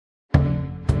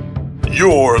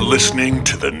You're listening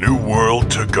to the New World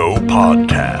to Go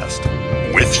podcast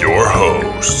with your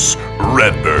hosts,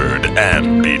 Redbird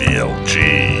and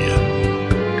BDLG.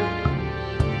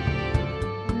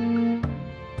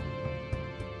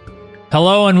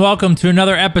 Hello and welcome to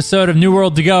another episode of New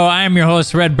World to Go. I am your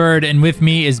host, Redbird, and with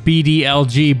me is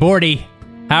BDLG. Bordy,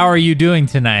 how are you doing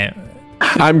tonight?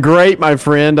 I'm great, my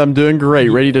friend. I'm doing great.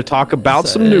 Ready to talk about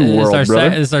some New World,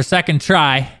 brother. This is our second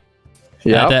try.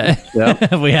 Yeah.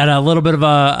 We had a little bit of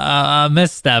a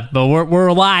misstep, but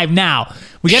we're live now.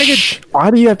 We got a good. Why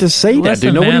do you have to say that,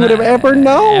 dude? Nobody would have ever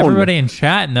known. Everybody in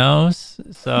chat knows.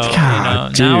 So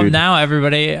now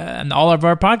everybody and all of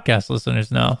our podcast listeners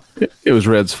know. It was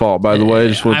Red's fault, by the way.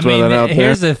 Just want to throw that out there.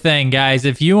 Here's the thing, guys.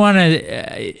 If you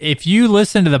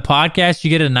listen to the podcast,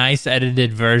 you get a nice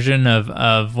edited version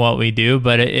of what we do.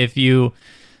 But if you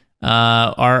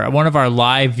are one of our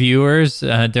live viewers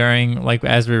during, like,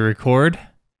 as we record,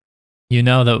 you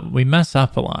know that we mess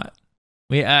up a lot.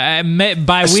 I mean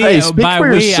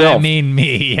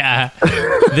me. Yeah,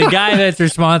 the guy that's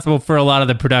responsible for a lot of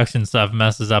the production stuff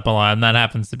messes up a lot, and that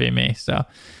happens to be me. So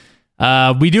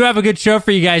we do have a good show for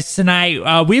you guys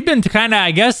tonight. We've been kind of, I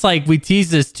guess, like, we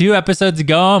teased this 2 episodes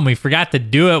ago, and we forgot to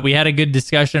do it. We had a good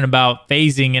discussion about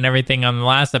phasing and everything on the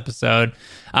last episode.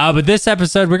 But this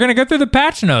episode, we're going to go through the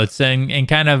patch notes and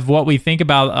kind of what we think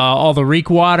about all the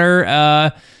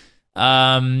Reekwater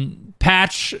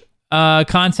patch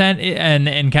content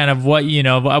and kind of what, you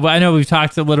know, I know we've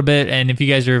talked a little bit, and if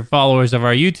you guys are followers of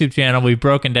our YouTube channel, we've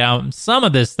broken down some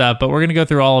of this stuff, but we're going to go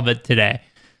through all of it today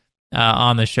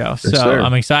on the show. Yes, so sir.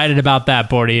 I'm excited about that,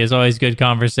 Bordy. It's always good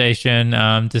conversation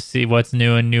to see what's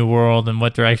new in New World and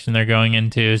what direction they're going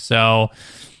into. So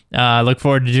look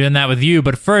forward to doing that with you.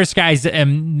 But first, guys,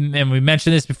 and we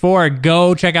mentioned this before,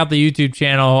 go check out the YouTube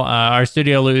channel, our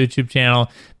Studio YouTube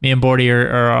channel. Me and Bordy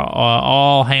are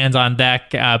all hands on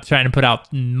deck, trying to put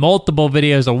out multiple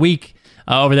videos a week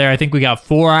over there. I think we got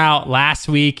 4 out last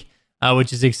week,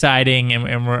 which is exciting,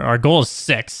 and our goal is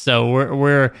 6. So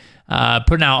we're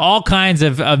putting out all kinds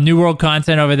of New World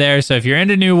content over there. So if you're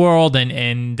into New World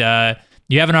and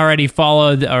you haven't already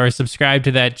followed or subscribed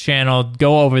to that channel,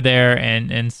 go over there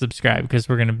and subscribe, because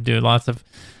we're going to do lots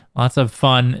of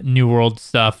fun New World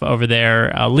stuff over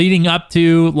there leading up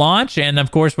to launch. And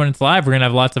of course, when it's live, we're going to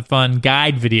have lots of fun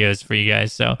guide videos for you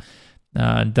guys. So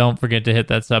don't forget to hit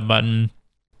that sub button.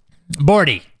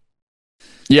 Bordy.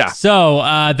 Yeah.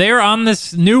 So they're on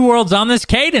this, New World's on this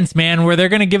cadence, man, where they're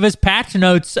going to give us patch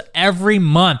notes every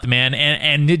month, man.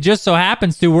 And it just so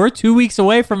happens to, we're 2 weeks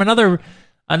away from another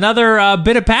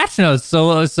bit of patch notes.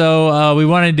 So we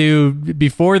want to do,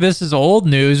 before this is old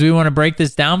news, we want to break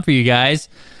this down for you guys.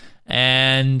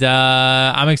 And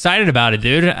I'm excited about it,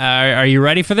 dude. Are you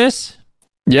ready for this?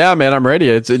 Yeah, man, I'm ready.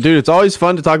 It's always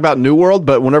fun to talk about New World,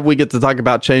 but whenever we get to talk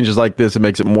about changes like this, it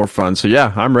makes it more fun. So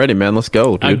yeah, I'm ready, man. Let's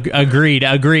go, dude. Agreed.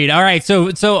 All right. So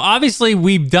obviously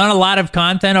we've done a lot of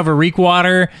content over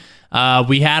Reekwater.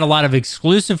 We had a lot of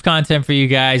exclusive content for you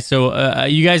guys. So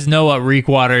you guys know what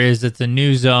Reekwater is. It's a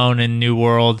new zone in New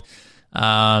World.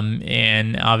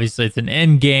 And obviously it's an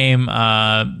end-game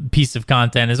piece of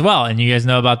content as well. And you guys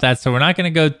know about that. So we're not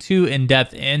going to go too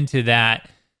in-depth into that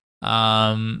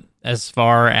as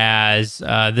far as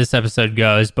this episode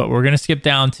goes. But we're going to skip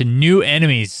down to new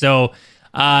enemies. So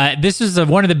this is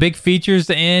one of the big features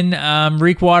in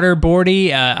Reekwater,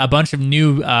 Bordy. A bunch of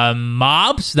new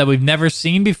mobs that we've never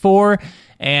seen before,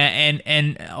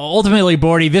 and ultimately,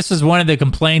 Bordy, this is one of the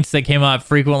complaints that came up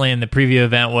frequently in the preview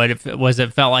event.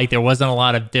 It felt like there wasn't a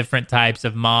lot of different types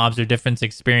of mobs or different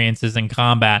experiences in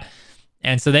combat,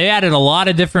 and so they added a lot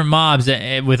of different mobs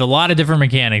with a lot of different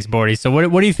mechanics, Bordy. So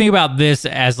what do you think about this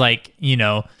as, like, you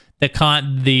know,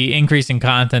 the increase in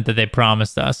content that they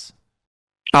promised us?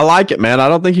 I like it, man. I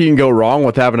don't think you can go wrong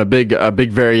with having a big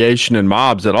variation in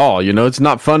mobs at all. You know, it's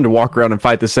not fun to walk around and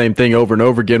fight the same thing over and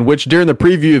over again, which during the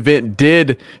preview event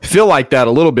did feel like that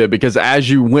a little bit, because as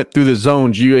you went through the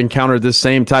zones, you encountered the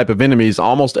same type of enemies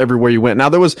almost everywhere you went. Now,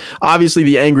 there was obviously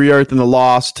the Angry Earth and the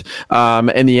Lost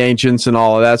and the Ancients and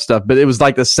all of that stuff, but it was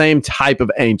like the same type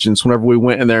of Ancients whenever we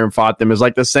went in there and fought them. It was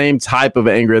like the same type of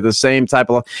Angry, the same type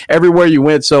of everywhere you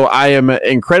went. So I am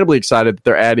incredibly excited that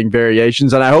they're adding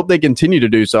variations, and I hope they continue to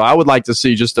do so. I would like to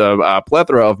see just a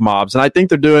plethora of mobs, and I think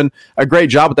they're doing a great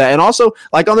job with that. And also,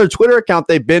 like, on their Twitter account,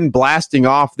 they've been blasting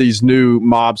off these new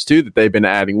mobs too that they've been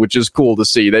adding, which is cool to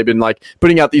see. They've been, like,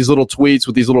 putting out these little tweets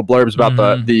with these little blurbs about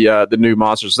the new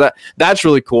monsters. So that's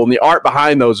really cool, and the art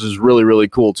behind those is really, really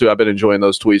cool too. I've been enjoying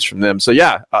those tweets from them. So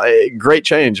yeah, great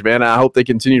change, man. I hope they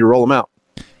continue to roll them out.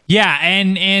 Yeah,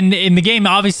 and in the game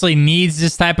obviously needs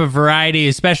this type of variety,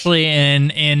 especially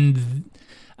in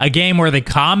a game where the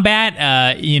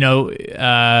combat,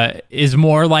 is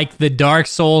more like the Dark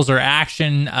Souls or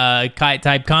action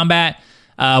type combat.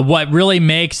 What really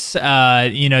makes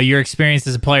your experience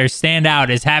as a player stand out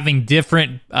is having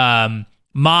different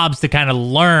mobs to kind of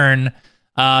learn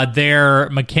their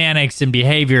mechanics and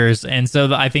behaviors. And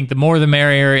so I think the more the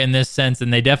merrier in this sense,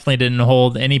 and they definitely didn't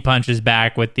hold any punches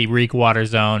back with the Reek Water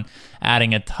Zone,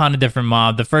 adding a ton of different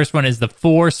mobs. The first one is the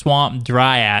 4 Swamp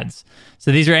Dryads.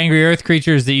 So these are angry earth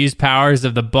creatures that use powers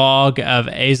of the Bog of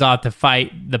Azoth to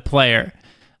fight the player.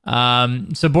 So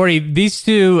Bordy,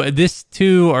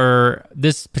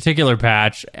 this particular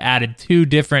patch added 2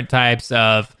 different types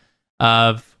of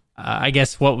I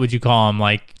guess what would you call them,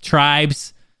 like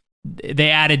tribes. They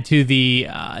added to the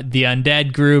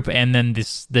undead group, and then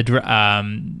the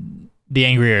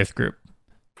angry earth group.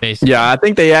 Basically. Yeah, I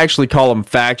think they actually call them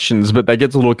factions, but that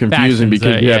gets a little confusing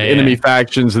because you have enemy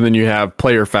factions and then you have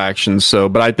player factions. So,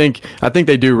 but I think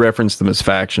they do reference them as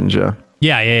factions. Yeah.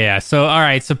 Yeah. So, all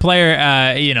right. So, player,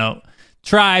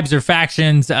 tribes or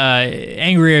factions.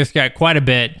 Angry Earth got quite a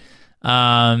bit.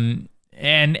 And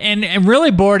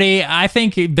really, Bordy, I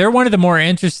think they're one of the more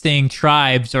interesting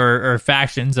tribes or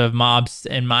factions of mobs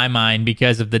in my mind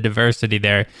because of the diversity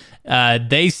there.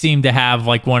 They seem to have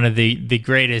like one of the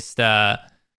greatest,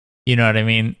 you know what I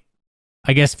mean?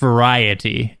 I guess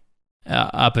variety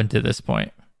up until this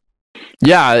point.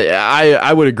 Yeah,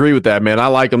 I would agree with that, man. I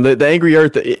like them. The Angry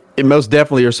Earth, it most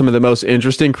definitely are some of the most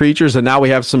interesting creatures, and now we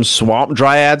have some swamp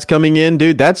dryads coming in,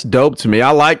 dude. That's dope to me.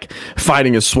 I like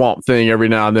fighting a swamp thing every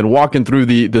now and then, walking through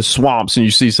the swamps and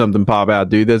you see something pop out,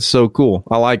 dude. That's so cool.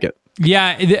 I like it.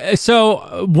 Yeah,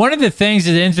 so one of the things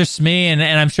that interests me, and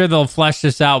I'm sure they'll flesh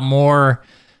this out more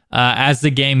as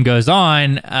the game goes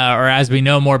on, or as we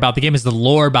know more about the game, is the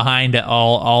lore behind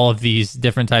all of these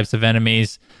different types of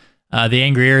enemies. The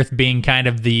Angry Earth being kind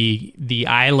of the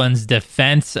island's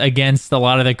defense against a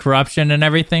lot of the corruption and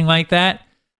everything like that.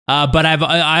 But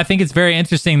I think it's very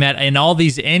interesting that in all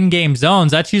these in-game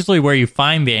zones, that's usually where you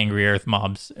find the Angry Earth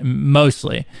mobs,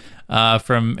 mostly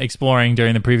from exploring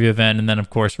during the preview event, and then of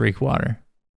course Reek Water.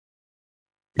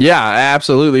 Yeah,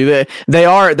 absolutely.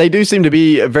 They do seem to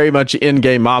be very much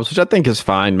in-game mobs, which I think is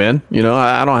fine, man. You know,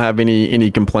 I don't have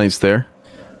any complaints there.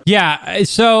 Yeah,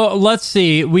 so let's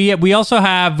see. We also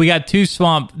got 2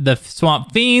 swamp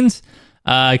fiends,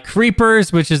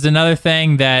 creepers, which is another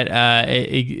thing that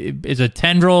is a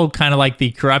tendril, kind of like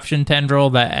the corruption tendril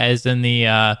that is in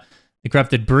the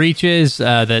corrupted breaches.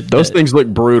 Those things look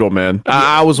brutal, man.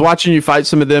 I was watching you fight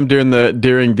some of them during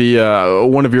the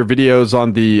one of your videos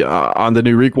on the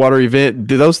new Reek Water event.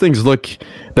 Those things look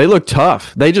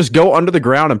tough. They just go under the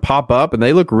ground and pop up, and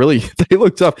they look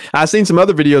tough. I've seen some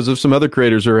other videos of some other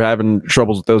creators who are having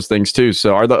troubles with those things too.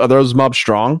 So are those mobs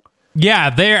strong?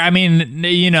 Yeah,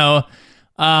 the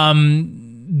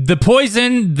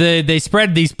poison, they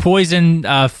spread these poison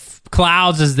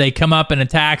clouds as they come up and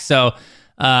attack. So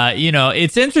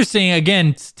it's interesting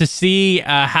again to see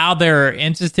how they're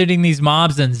instituting these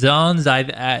mobs and zones.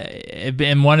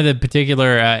 In one of the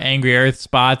particular Angry Earth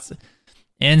spots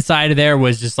inside of there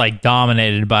was just like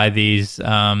dominated by these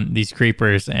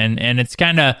creepers, and it's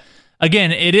kind of,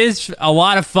 again, it is a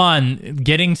lot of fun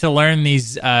getting to learn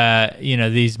these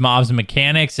these mobs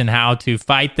mechanics and how to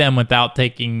fight them without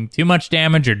taking too much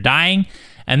damage or dying.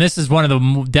 And this is one of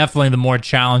the definitely the more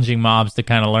challenging mobs to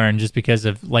kind of learn, just because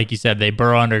of, like you said, they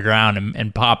burrow underground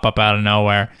and pop up out of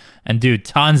nowhere and do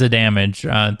tons of damage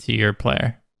to your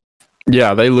player.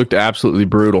 Yeah, they looked absolutely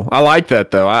brutal. I like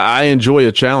that though. I enjoy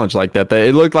a challenge like that.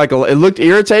 It looked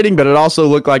irritating, but it also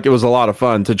looked like it was a lot of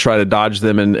fun to try to dodge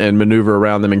them and maneuver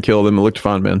around them and kill them. It looked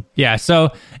fun, man. Yeah.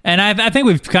 So, and I think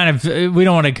we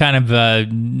don't want to kind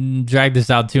of drag this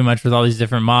out too much with all these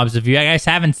different mobs. If you guys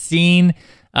haven't seen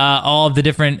all of the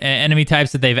different enemy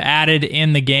types that they've added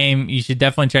in the game, you should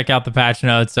definitely check out the patch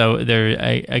notes. So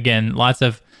there, again, lots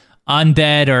of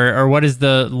undead or what is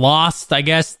the lost, I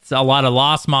guess, a lot of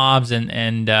lost mobs and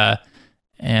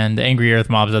Angry Earth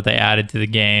mobs that they added to the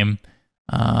game.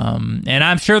 And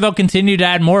I'm sure they'll continue to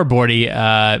add more, Bordy,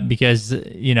 because,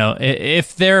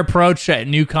 if their approach at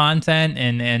new content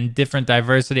and different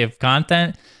diversity of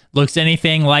content looks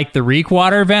anything like the Reek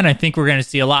Water event, I think we're going to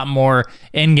see a lot more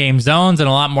in-game zones and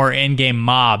a lot more in-game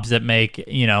mobs that make,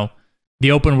 the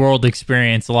open world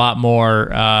experience a lot more,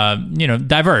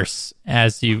 diverse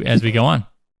as we go on.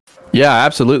 Yeah,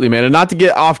 absolutely, man. And not to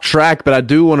get off track, but I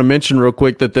do want to mention real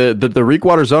quick that the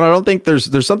Reekwater zone, I don't think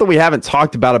there's something we haven't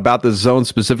talked about the zone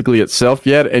specifically itself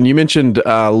yet. And you mentioned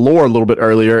lore a little bit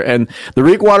earlier, and the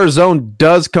Reekwater zone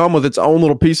does come with its own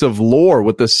little piece of lore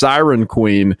with the Siren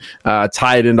Queen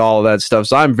tied into all of that stuff.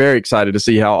 So I'm very excited to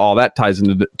see how all that ties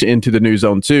into the new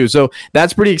zone too. So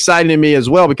that's pretty exciting to me as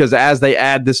well, because as they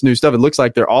add this new stuff, it looks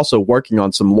like they're also working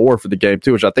on some lore for the game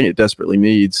too, which I think it desperately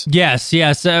needs. Yes.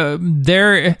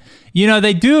 They're,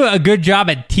 they do a good job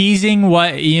at teasing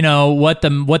what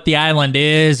the island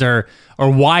is or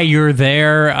why you're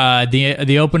there.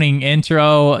 The opening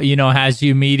intro, has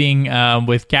you meeting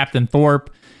with Captain Thorpe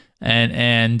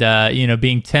and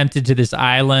being tempted to this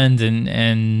island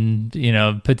and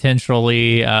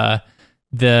potentially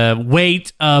the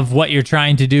weight of what you're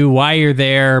trying to do, why you're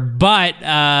there. But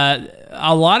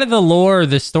a lot of the lore,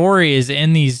 the story is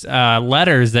in these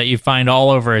letters that you find all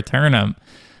over Aeternum.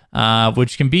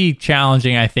 Which can be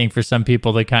challenging, I think, for some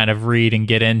people to kind of read and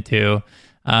get into.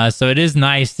 So it is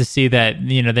nice to see that,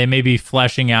 they may be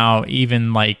fleshing out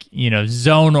even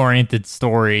zone-oriented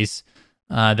stories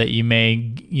that you may,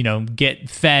 get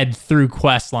fed through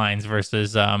quest lines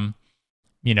versus,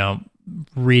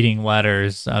 reading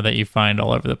letters that you find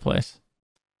all over the place.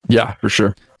 Yeah, for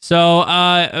sure. So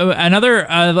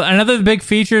another big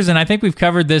features, and I think we've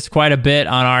covered this quite a bit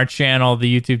on our channel,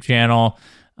 the YouTube channel,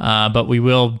 but we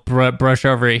will brush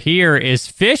over it here, is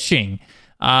fishing.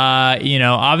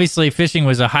 Obviously fishing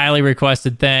was a highly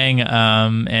requested thing,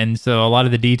 and so a lot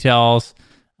of the details,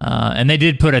 and they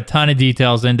did put a ton of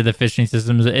details into the fishing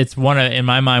systems. It's in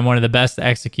my mind, one of the best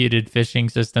executed fishing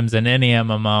systems in any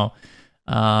MMO.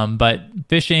 But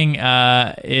fishing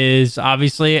is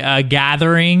obviously a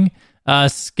gathering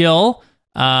skill.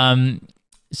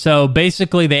 So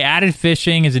basically, they added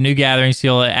fishing as a new gathering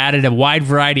skill. It added a wide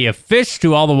variety of fish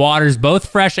to all the waters, both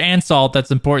fresh and salt.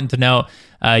 That's important to note.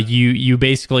 You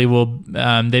basically will.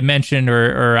 They mentioned,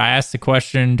 or I asked the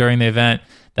question during the event,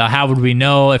 how would we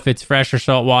know if it's fresh or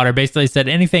salt water? Basically, said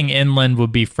anything inland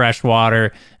would be fresh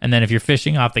water, and then if you're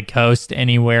fishing off the coast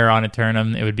anywhere on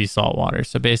Aeternum, it would be salt water.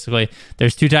 So basically,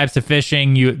 there's two types of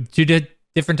fishing.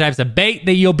 Different types of bait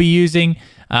that you'll be using,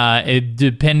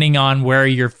 depending on where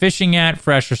you're fishing at,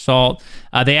 fresh or salt.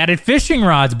 They added fishing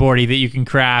rods, Bordy, that you can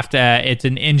craft. It's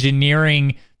an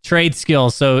engineering trade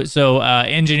skill. So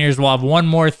engineers will have one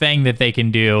more thing that they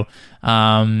can do,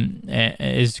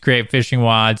 is create fishing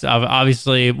rods.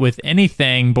 Obviously, with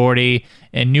anything, Bordy,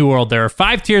 in New World, there are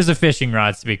 5 tiers of fishing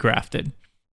rods to be crafted.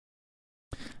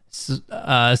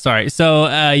 Sorry.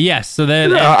 So yes. So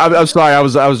then I'm sorry. I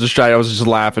was just trying. I was just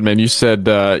laughing, man. You said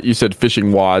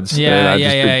fishing wads. Yeah.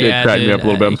 It cracked me up a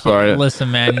little bit. I'm sorry.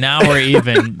 Listen, man. Now we're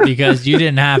even because you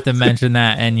didn't have to mention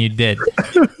that, and you did.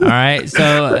 All right.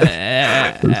 So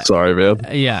I'm sorry, man.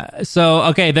 Yeah. So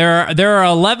okay, there are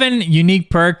 11 unique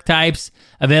perk types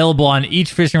available on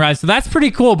each fishing rod. So that's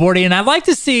pretty cool, Bordy. And I'd like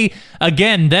to see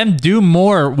again them do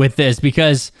more with this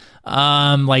because.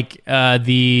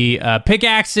 The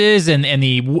pickaxes and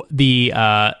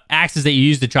the axes that you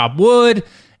use to chop wood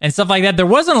and stuff like that. There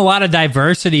wasn't a lot of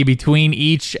diversity between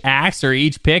each axe or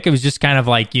each pick. It was just kind of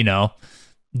like,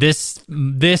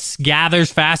 this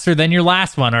gathers faster than your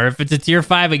last one, or if it's a tier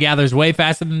 5, it gathers way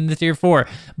faster than the tier 4.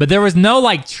 But there was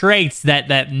no traits that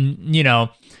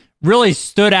really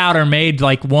stood out or made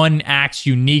one axe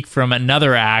unique from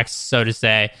another axe, so to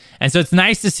say. And so it's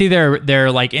nice to see they're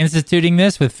instituting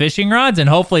this with fishing rods, and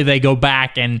hopefully they go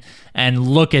back and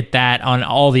look at that on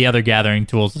all the other gathering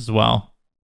tools as well.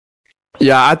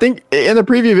 Yeah, I think in the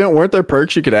preview event, weren't there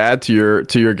perks you could add to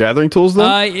your gathering tools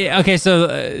though? Okay,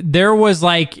 so there was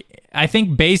I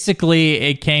think basically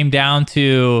it came down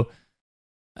to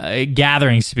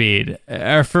gathering speed,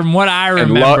 from what I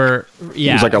remember.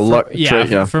 Yeah, it was like a luck trait.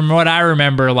 Yeah, from what I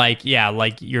remember, it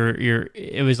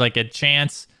was like a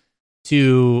chance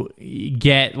to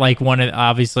get one of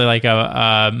obviously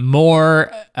a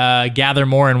more gather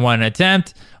more in one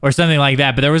attempt or something like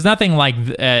that. But there was nothing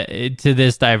to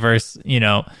this diverse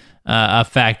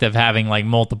effect of having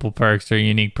multiple perks or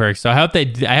unique perks. So I hope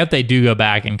they do go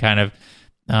back and kind of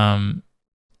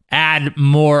add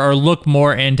more or look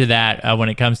more into that when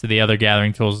it comes to the other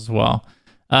gathering tools as well.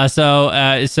 So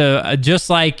just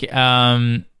like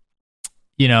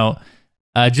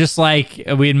just like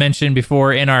we had mentioned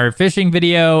before in our fishing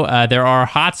video, there are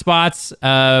hotspots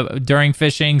during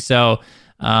fishing. So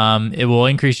it will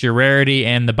increase your rarity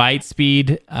and the bite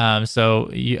speed.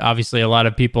 Obviously a lot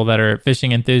of people that are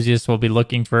fishing enthusiasts will be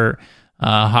looking for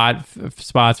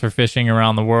spots for fishing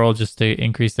around the world just to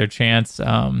increase their chance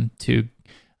to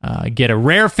get a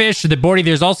rare fish. The Bordy,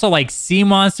 there's also sea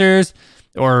monsters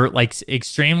or like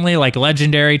extremely like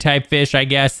legendary type fish, I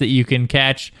guess, that you can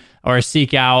catch or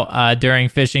seek out during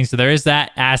fishing. So there is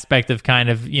that aspect of kind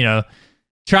of,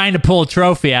 trying to pull a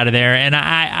trophy out of there. And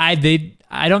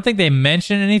I don't think they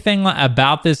mentioned anything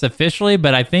about this officially,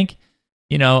 but I think,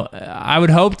 I would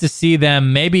hope to see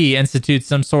them maybe institute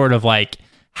some sort of like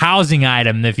housing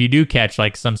item if you do catch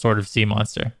like some sort of sea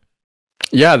monster.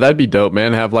 Yeah, that'd be dope,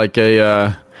 man. Have like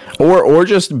a or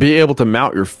just be able to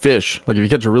mount your fish. Like if you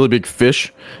catch a really big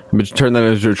fish, but turn that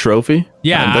into a trophy.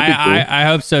 Yeah, cool. I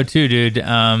hope so too,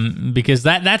 dude. Because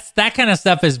that kind of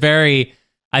stuff is very,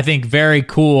 I think, very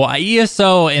cool.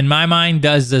 ESO in my mind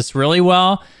does this really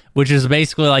well, which is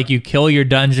basically like you kill your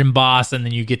dungeon boss and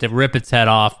then you get to rip its head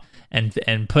off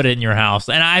and put it in your house.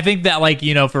 And I think that, like,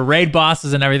 for raid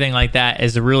bosses and everything like that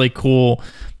is a really cool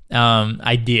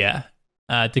idea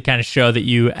to kind of show that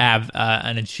you have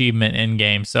an achievement in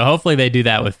game. So hopefully they do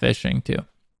that with fishing too.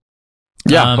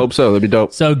 Yeah, hope so. That'd be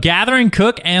dope. So gathering,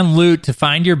 cook, and loot to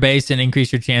find your base and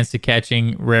increase your chance to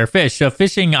catching rare fish. So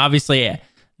fishing obviously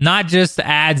not just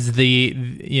adds the,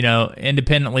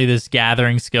 independently this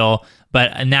gathering skill,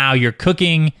 but now your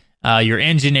cooking, your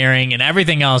engineering, and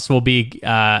everything else will be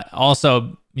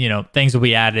also, things will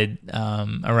be added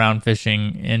around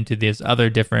fishing into these other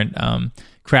different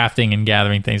crafting and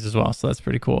gathering things as well. So that's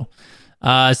pretty cool.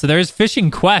 So there's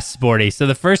fishing quests, Bordy. So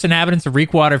the first inhabitants of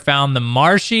Reekwater found the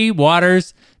marshy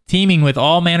waters teeming with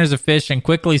all manners of fish and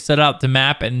quickly set out to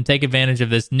map and take advantage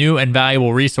of this new and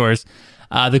valuable resource.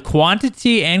 The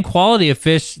quantity and quality of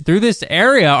fish through this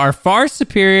area are far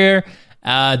superior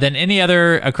than any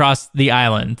other across the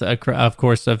island, of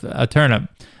course, of Aeternum,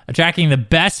 attracting the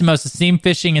best and most esteemed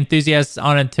fishing enthusiasts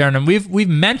on Aeternum. We've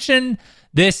mentioned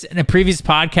this in a previous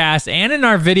podcast and in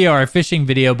our fishing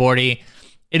video, Bordy.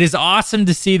 It is awesome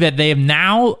to see that they have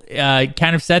now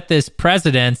kind of set this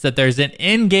precedence that there's an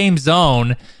in-game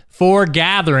zone for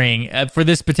gathering, for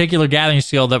this particular gathering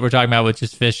skill that we're talking about, which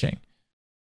is fishing.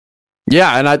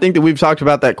 Yeah, and I think that we've talked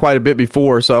about that quite a bit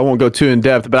before, so I won't go too in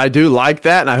depth, but I do like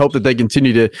that, and I hope that they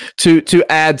continue to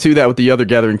add to that with the other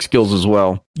gathering skills as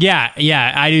well. Yeah,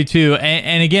 I do too.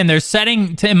 And again, they're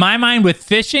setting, in my mind, with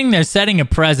fishing, they're setting a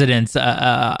precedence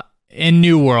in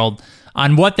New World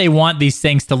on what they want these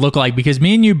things to look like, because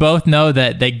me and you both know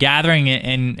that gathering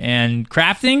and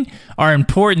crafting are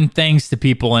important things to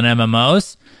people in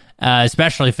MMOs,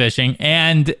 especially fishing,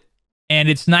 and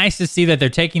it's nice to see that they're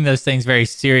taking those things very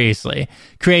seriously,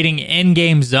 creating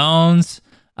in-game zones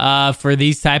for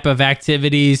these type of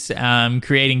activities,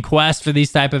 creating quests for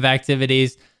these type of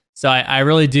activities. So I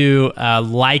really do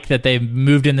like that they've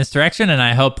moved in this direction, and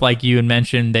I hope, like you had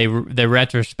mentioned, they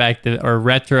retrospective or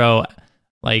retro,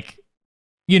 like,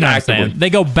 what I'm saying. They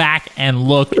go back and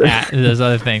look at those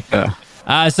other things. Yeah.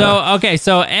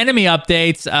 So enemy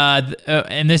updates,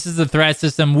 and this is the threat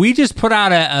system. We just put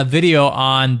out a video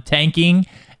on tanking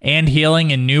and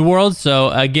healing in New World. So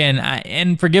again,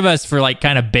 and forgive us for like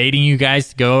kind of baiting you guys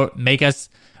to go make us,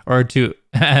 or to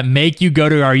make you go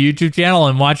to our YouTube channel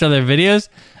and watch other videos.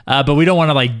 But we don't want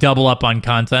to like double up on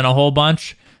content a whole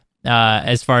bunch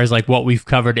as far as like what we've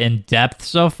covered in depth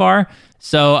so far.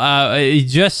 So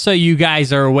just so you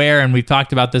guys are aware, and we've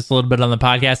talked about this a little bit on the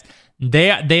podcast,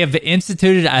 They have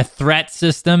instituted a threat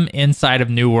system inside of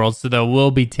New World, so there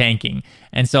will be tanking.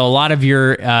 And so a lot of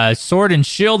your sword and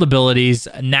shield abilities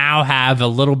now have a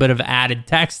little bit of added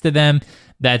text to them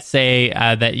that say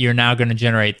that you're now going to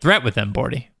generate threat with them,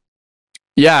 Bordy.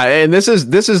 Yeah, and this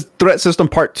is threat system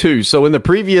part 2. So in the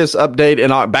previous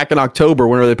update back in October,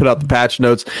 whenever they put out the patch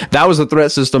notes, that was the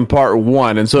threat system part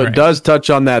 1, and so It does touch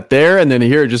on that there. And then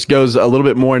here it just goes a little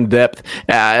bit more in depth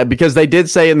because they did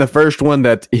say in the first one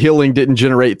that healing didn't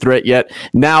generate threat yet.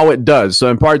 Now it does. So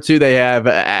in part 2, they have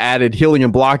added healing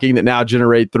and blocking that now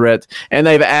generate threat, and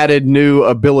they've added new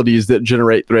abilities that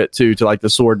generate threat too, to like the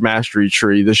sword mastery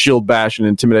tree, the shield bash, and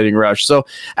intimidating rush. So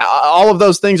all of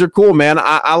those things are cool, man.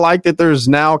 I like that there's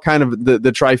now kind of the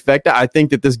trifecta. I think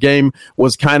that this game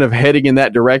was kind of heading in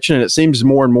that direction, and it seems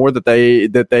more and more that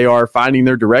they are finding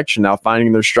their direction now,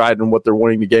 finding their stride and what they're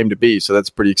wanting the game to be. So that's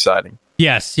pretty exciting.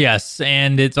 Yes,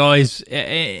 and it's always,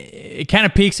 it kind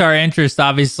of piques our interest,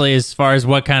 obviously, as far as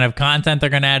what kind of content they're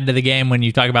going to add to the game when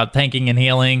you talk about tanking and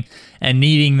healing and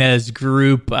needing those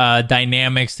group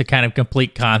dynamics to kind of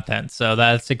complete content. So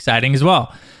that's exciting as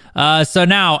well. So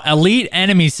now, elite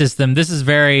enemy system. This is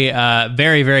very,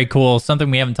 very, very cool. Something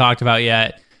we haven't talked about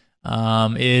yet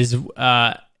is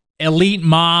elite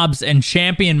mobs and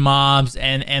champion mobs,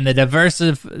 and the diverse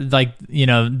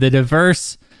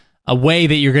way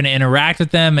that you're going to interact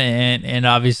with them, and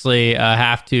obviously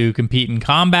have to compete in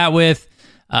combat with.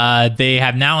 They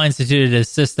have now instituted a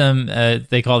system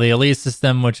they call the Elite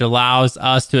System, which allows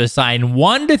us to assign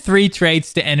 1 to 3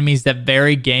 traits to enemies that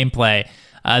vary gameplay.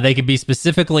 They can be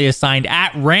specifically assigned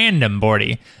at random,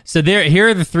 Bordy. So here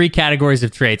are the 3 categories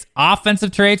of traits.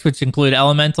 Offensive traits, which include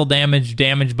elemental damage,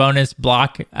 damage bonus,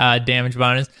 block damage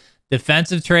bonus.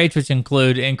 Defensive traits, which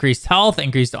include increased health,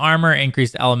 increased armor,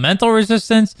 increased elemental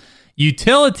resistance.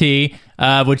 Utility,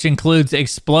 which includes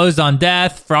explodes on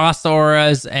death, frost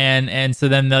auras, and so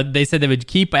then they said they would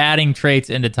keep adding traits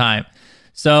into time.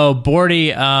 So,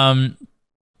 Bordy,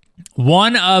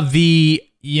 one of the,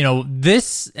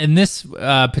 this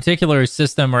particular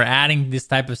system, or adding this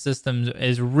type of system,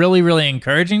 is really, really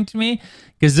encouraging to me,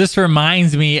 because this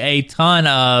reminds me a ton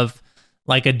of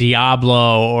like a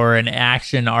Diablo or an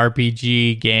action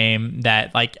RPG game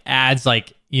that like adds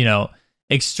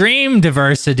extreme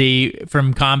diversity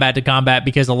from combat to combat,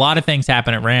 because a lot of things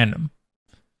happen at random.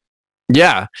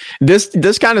 Yeah,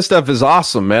 this kind of stuff is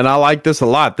awesome, man. I like this a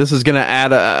lot. This is going to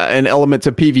add an element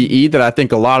to PvE that I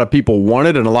think a lot of people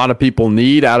wanted and a lot of people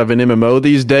need out of an MMO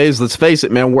these days. Let's face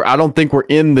it, man. I don't think we're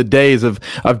in the days of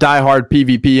diehard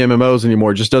PvP MMOs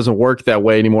anymore. It just doesn't work that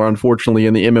way anymore, unfortunately,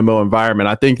 in the MMO environment.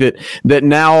 I think that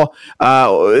now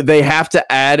they have to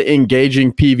add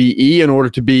engaging PvE in order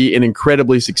to be an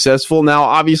incredibly successful. Now,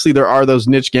 obviously, there are those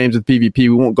niche games with PvP. We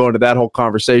won't go into that whole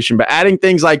conversation, but adding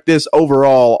things like this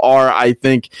overall are, I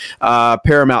think,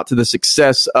 paramount to the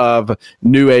success of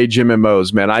new age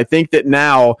MMOs, man. I think that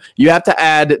now you have to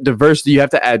add diversity, you have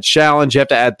to add challenge, you have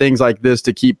to add things like this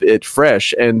to keep it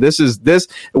fresh. And this,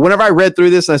 whenever I read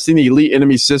through this and I seen the elite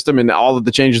enemy system and all of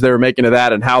the changes they were making to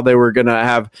that and how they were going to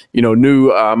have, new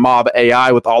mob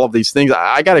AI with all of these things,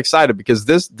 I got excited, because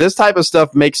this type of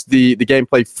stuff makes the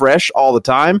gameplay fresh all the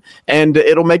time, and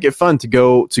it'll make it fun to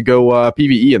go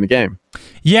PvE in the game.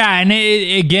 Yeah, and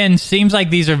it again seems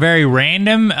like these are very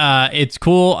random. It's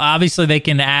cool. Obviously, they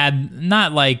can add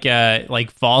not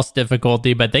like false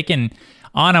difficulty, but they can,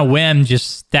 on a whim,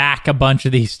 just stack a bunch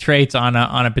of these traits on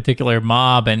a particular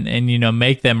mob and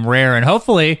make them rare. And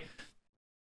hopefully,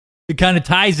 it kind of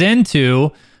ties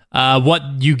into what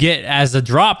you get as a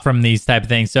drop from these type of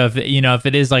things. So if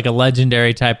it is like a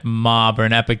legendary type of mob or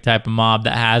an epic type of mob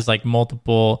that has like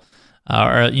multiple.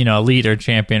 Or elite or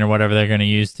champion or whatever they're going to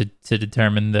use to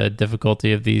determine the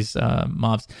difficulty of these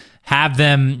mobs, have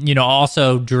them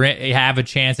also have a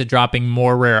chance at dropping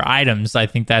more rare items. I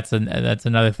think that's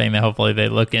another thing that hopefully they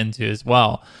look into as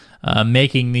well,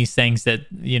 making these things that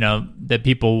that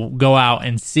people go out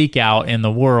and seek out in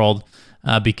the world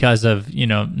because of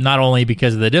not only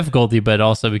because of the difficulty but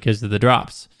also because of the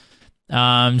drops.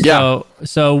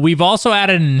 So we've also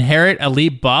added an inherent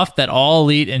elite buff that all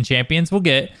elite and champions will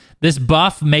get. This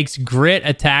buff makes grit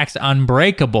attacks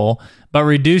unbreakable, but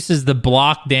reduces the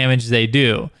block damage they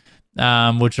do,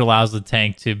 which allows the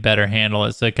tank to better handle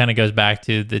it. So it kind of goes back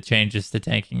to the changes to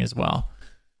tanking as well.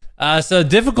 So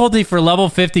difficulty for level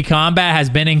 50 combat has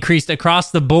been increased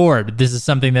across the board. This is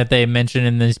something that they mentioned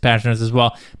in these patch notes as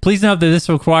well. Please note that this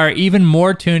will require even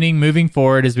more tuning moving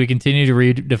forward as we continue to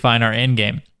redefine our end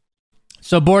game.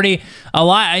 So, Bordy, a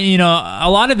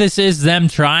lot of this is them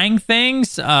trying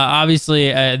things.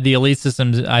 Obviously, the elite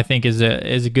systems, I think, is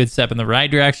a good step in the right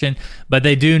direction. But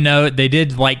they did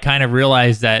kind of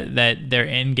realize that their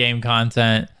end game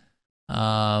content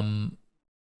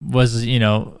was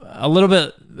a little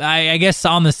bit, I guess,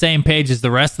 on the same page as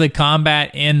the rest of the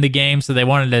combat in the game. So they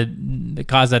wanted to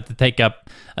cause that to take up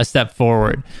a step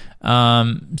forward.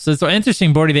 So it's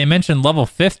interesting, Bordy. They mentioned level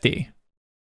 50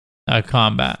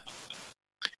 combat.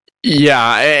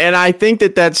 Yeah, and I think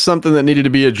that that's something that needed to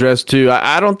be addressed too.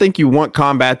 I don't think you want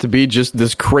combat to be just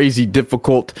this crazy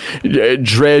difficult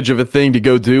dredge of a thing to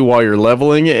go do while you're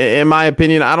leveling. In my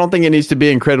opinion, I don't think it needs to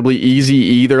be incredibly easy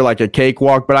either, like a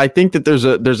cakewalk, but I think that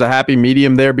there's a happy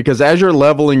medium there, because as you're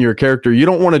leveling your character, you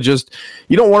don't want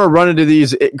to run into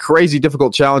these crazy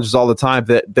difficult challenges all the time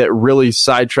that really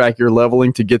sidetrack your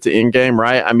leveling to get to end game,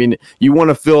 right? I mean, you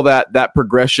want to feel that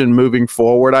progression moving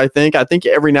forward. I think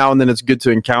every now and then it's good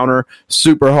to encounter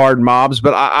super hard mobs,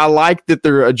 but I like that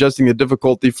they're adjusting the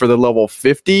difficulty for the level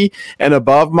 50 and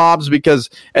above mobs, because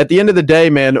at the end of the day,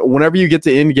 man, whenever you get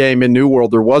to end game in New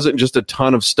World, there wasn't just a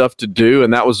ton of stuff to do,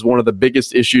 and that was one of the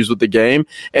biggest issues with the game.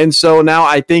 And so now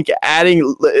I think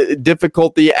adding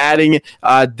difficulty, adding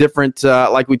different,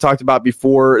 like we talked about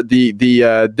before, the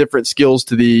different skills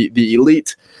to the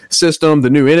elite system, the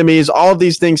new enemies, all of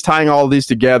these things, tying all of these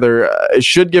together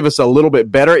should give us a little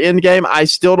bit better end game. I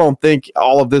still don't think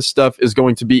all of this this stuff is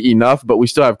going to be enough, but we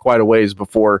still have quite a ways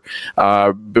before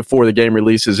the game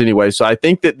releases anyway. So I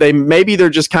think that they're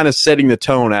just kind of setting the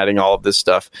tone, adding all of this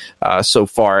stuff so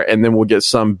far, and then we'll get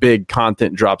some big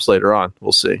content drops later on.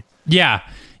 We'll see. Yeah,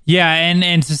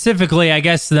 and specifically, I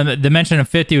guess the mention of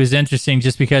 50 was interesting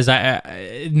just because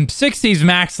 60's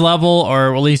max level,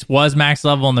 or at least was max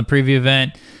level in the preview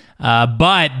event,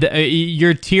 but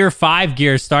your tier 5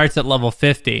 gear starts at level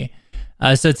 50.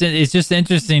 So it's just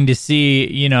interesting to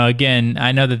see, again,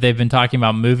 I know that they've been talking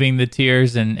about moving the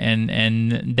tiers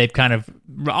and they've kind of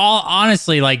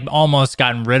honestly like almost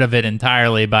gotten rid of it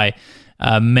entirely by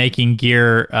making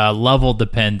gear level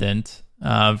dependent.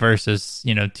 Versus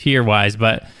tier wise,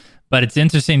 but it's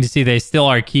interesting to see they still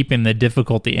are keeping the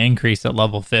difficulty increase at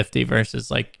level 50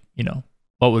 versus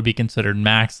what would be considered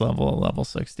max level at level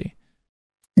 60.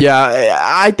 Yeah,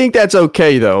 I think that's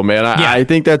okay though, man. I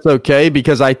think that's okay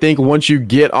because I think once you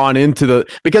get on into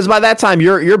because by that time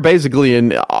you're basically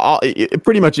in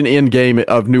pretty much an end game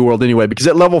of New World anyway. Because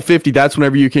at level 50, that's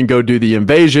whenever you can go do the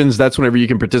invasions. That's whenever you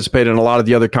can participate in a lot of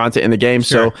the other content in the game.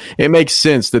 Sure. So it makes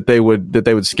sense that they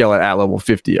would scale it at level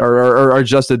 50 or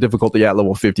adjust the difficulty at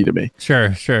level 50 to me.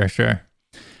 Sure.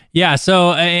 Yeah,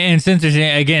 so and it's interesting.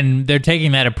 Again, they're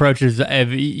taking that approach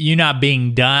of you not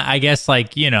being done. I guess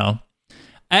most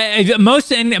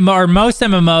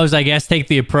MMOs, I guess, take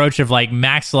the approach of like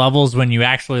max levels when you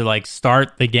actually like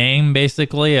start the game,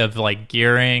 basically, of like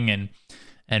gearing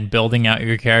and building out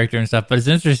your character and stuff. But it's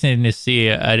interesting to see,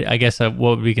 I guess, what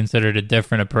would be considered a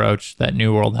different approach that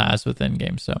New World has within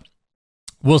games. So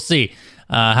we'll see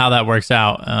how that works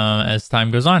out as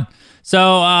time goes on. So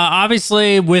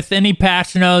obviously, with any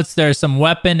patch notes, there's some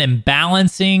weapon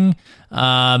imbalancing.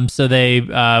 So they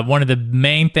one of the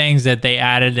main things that they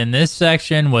added in this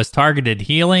section was targeted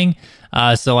healing.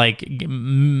 So like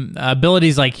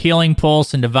abilities like Healing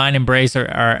Pulse and Divine Embrace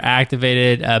are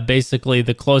activated. Basically,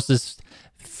 the closest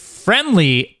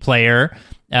friendly player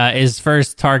is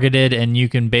first targeted, and you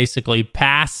can basically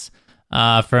pass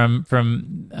from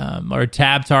or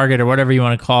tab target or whatever you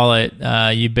want to call it.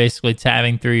 You basically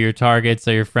tabbing through your targets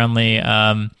or your friendly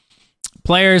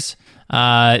players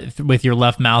with your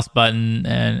left mouse button,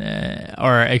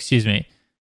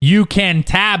 you can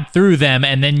tab through them,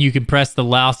 and then you can press the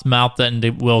left mouse button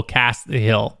that will cast the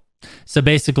heal. So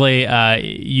basically,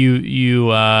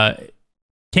 you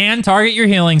can target your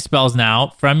healing spells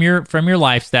now from your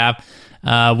life staff.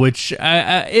 Which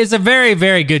is a very,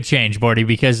 very good change, Bordy,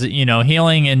 because,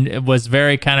 healing and was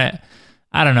very kind of,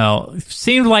 I don't know,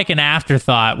 seemed like an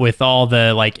afterthought with all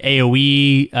the like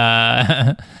AoE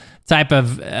type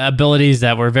of abilities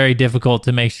that were very difficult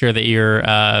to make sure that you're,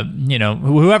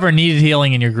 whoever needed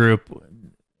healing in your group,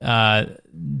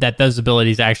 that those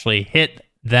abilities actually hit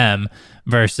them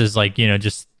versus like,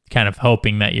 just kind of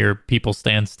hoping that your people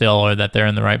stand still or that they're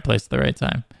in the right place at the right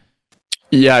time.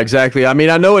 Yeah, exactly. I mean,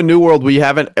 I know in New World we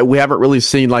haven't really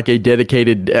seen like a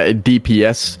dedicated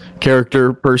DPS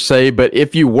character per se, but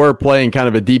if you were playing kind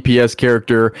of a DPS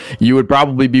character, you would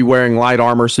probably be wearing light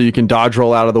armor so you can dodge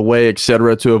roll out of the way,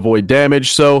 etc., to avoid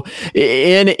damage. So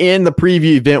in the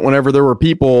preview event, whenever there were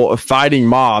people fighting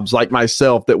mobs like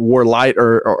myself that wore light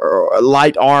or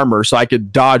light armor so I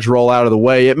could dodge roll out of the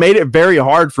way, it made it very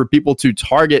hard for people to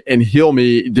target and heal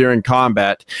me during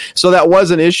combat. So that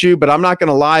was an issue, but I'm not going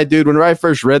to lie, dude, whenever I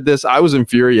first read this, I was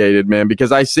infuriated, man,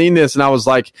 because I seen this and I was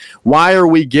like, why are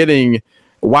we getting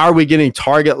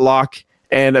target lock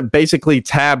and basically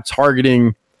tab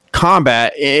targeting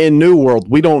combat in New World?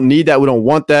 We don't need that. We don't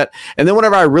want that. And then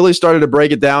whenever I really started to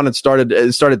break it down and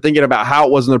started thinking about how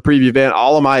it was in the preview event,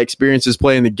 all of my experiences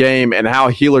playing the game and how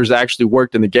healers actually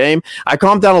worked in the game, I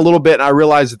calmed down a little bit and I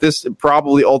realized that this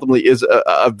probably ultimately is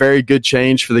a very good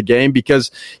change for the game,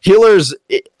 because healers,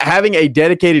 having a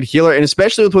dedicated healer, and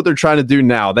especially with what they're trying to do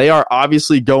now, they are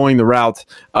obviously going the route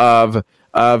of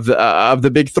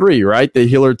the big three, right? The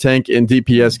healer, tank, and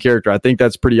DPS character. I think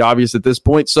that's pretty obvious at this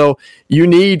point. So you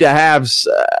need to have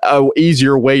a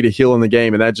easier way to heal in the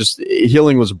game, and that just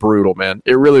healing was brutal, man.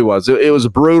 It really was. It was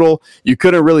brutal. You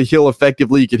couldn't really heal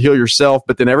effectively. You could heal yourself,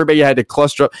 but then everybody had to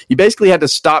cluster up. You basically had to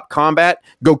stop combat,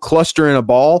 go cluster in a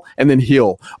ball, and then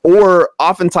heal. Or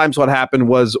oftentimes what happened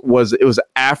was it was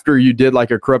after you did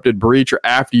like a corrupted breach or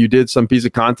after you did some piece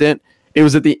of content. It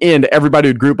was at the end, everybody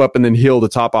would group up and then heal to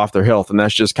top off their health. And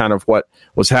that's just kind of what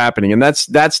was happening. And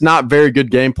that's not very good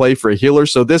gameplay for a healer.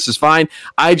 So this is fine.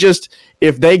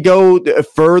 If they go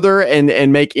further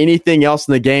and make anything else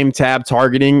in the game tab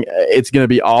targeting, it's going to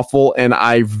be awful. And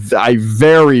I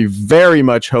very, very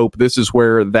much hope this is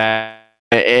where that.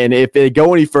 And if they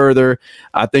go any further,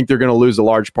 I think they're going to lose a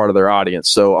large part of their audience.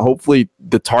 So hopefully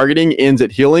the targeting ends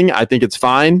at healing. I think it's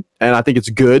fine. And I think it's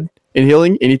good. in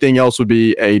healing. Anything else would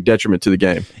be a detriment to the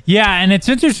game. Yeah, and it's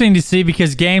interesting to see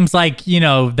because games like,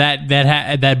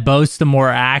 that boast a more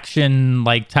action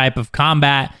like type of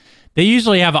combat, they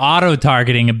usually have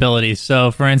auto-targeting abilities.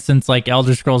 So, for instance, like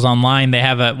Elder Scrolls Online, they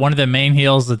have one of the main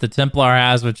heals that the Templar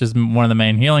has, which is one of the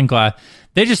main healing class.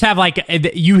 They just have like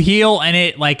you heal and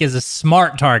it like is a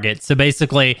smart target. So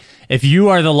basically, if you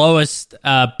are the lowest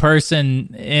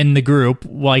person in the group,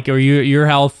 like or your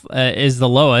health is the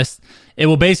lowest, it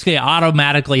will basically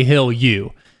automatically heal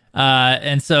you.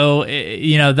 And so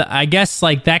I guess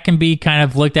like that can be kind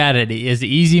of looked at as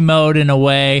easy mode in a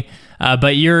way.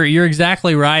 But you're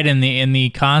exactly right in the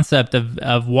concept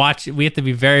of watch. We have to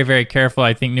be very, very careful.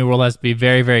 I think New World has to be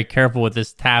very, very careful with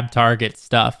this tab target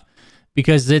stuff.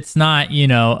 Because it's not,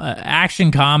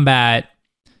 action combat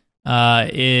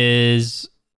is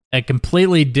a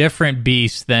completely different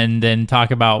beast than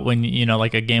talk about when,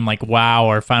 like a game like WoW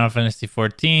or Final Fantasy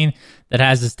 14 that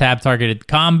has this tab targeted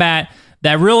combat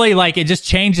that really like it just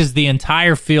changes the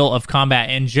entire feel of combat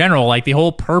in general. Like the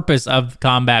whole purpose of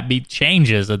combat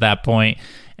changes at that point.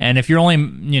 And if you're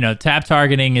only, tab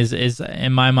targeting is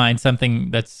in my mind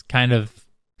something that's kind of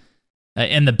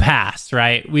in the past,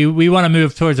 right? We want to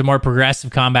move towards a more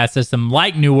progressive combat system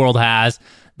like New World has,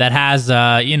 that has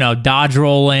dodge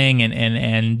rolling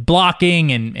and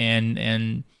blocking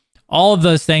and all of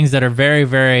those things that are very,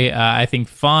 very I think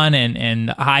fun and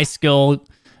high skill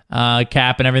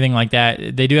cap and everything like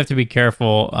that. They do have to be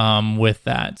careful with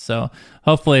that. So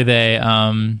hopefully they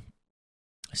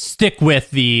stick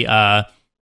with the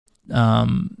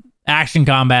action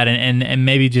combat and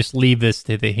maybe just leave this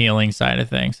to the healing side of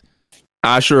things.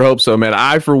 I sure hope so, man.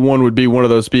 I, for one, would be one of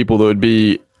those people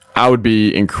that I would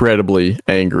be incredibly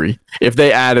angry if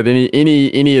they added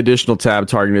any additional tab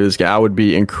targeting to this game. I would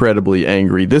be incredibly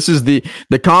angry. This is the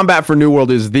combat for New World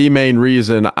is the main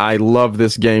reason I love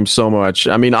this game so much.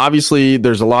 I mean, obviously,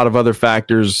 there's a lot of other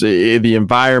factors, the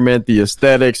environment, the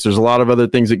aesthetics. There's a lot of other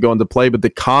things that go into play, but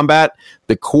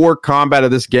the core combat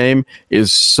of this game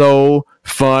is so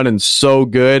fun and so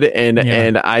good,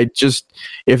 and I just,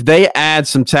 if they add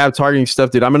some tab targeting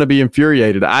stuff, dude, I'm going to be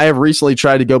infuriated. I have recently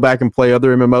tried to go back and play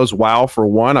other MMOs. WoW, for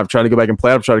one, I've tried to go back and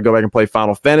play. I've tried to go back and play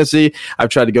Final Fantasy. I've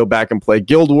tried to go back and play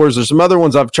Guild Wars. There's some other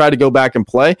ones I've tried to go back and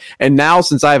play, and now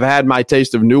since I've had my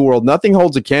taste of New World, nothing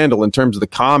holds a candle in terms of the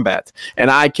combat, and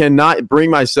I cannot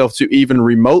bring myself to even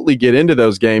remotely get into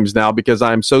those games now because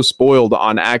I'm so spoiled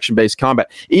on action-based combat.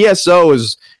 ESO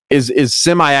is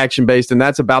semi-action based, and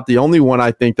that's about the only one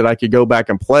I think that I could go back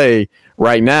and play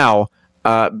right now.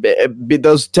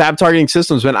 Those tab targeting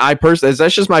systems, man,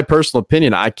 that's just my personal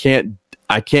opinion. I can't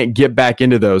get back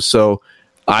into those. So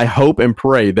I hope and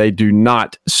pray they do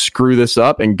not screw this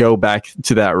up and go back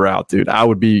to that route, dude. I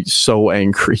would be so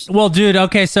angry. Well, dude,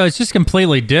 okay, so it's just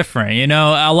completely different.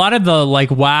 A lot of the like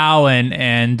WoW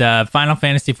and Final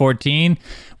Fantasy 14,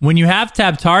 when you have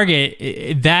tab target,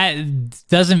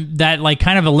 that like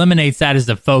kind of eliminates that as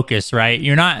the focus, right?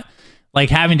 You're not like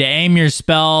having to aim your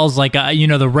spells, like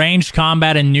the ranged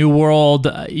combat in New World,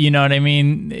 you know what I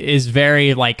mean, is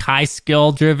very like high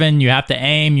skill driven. You have to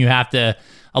aim,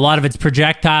 a lot of it's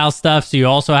projectile stuff, so you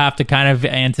also have to kind of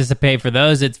anticipate for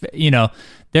those. It's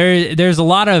there's a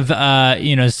lot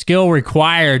of skill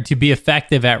required to be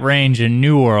effective at range in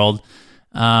New World.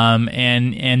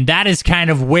 And that is kind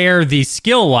of where the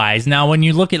skill lies. Now, when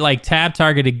you look at like tab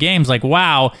targeted games like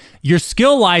WoW, your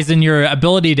skill lies in your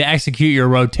ability to execute your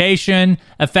rotation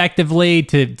effectively,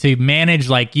 to manage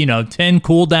like, 10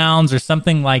 cooldowns or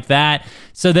something like that.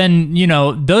 So then,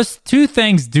 those two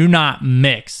things do not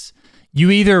mix. You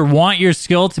either want your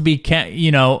skill to be,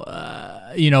 from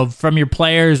your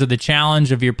players, or the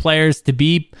challenge of your players to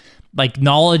be like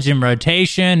knowledge and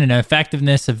rotation and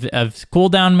effectiveness of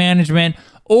cooldown management,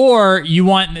 or you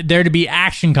want there to be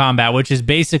action combat, which is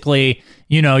basically,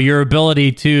 your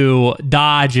ability to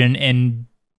dodge and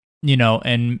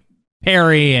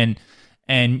parry and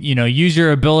use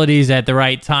your abilities at the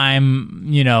right time,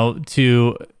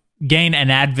 to gain an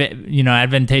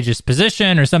advantageous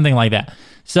position or something like that.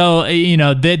 So,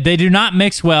 they do not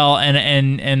mix well.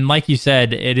 And like you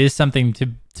said, it is something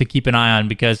to keep an eye on,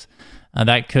 because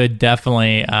that could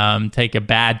definitely take a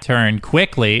bad turn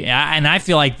quickly. And I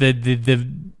feel like the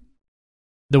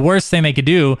worst thing they could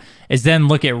do is then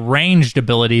look at ranged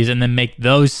abilities and then make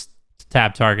those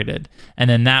tab targeted. And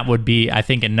then that would be, I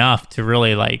think, enough to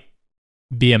really like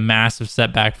be a massive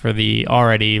setback for the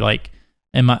already like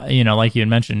you had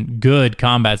mentioned, good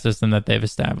combat system that they've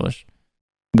established.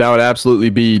 That would absolutely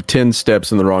be 10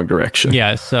 steps in the wrong direction.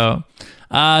 Yeah. So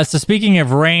speaking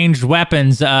of ranged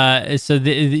weapons, these are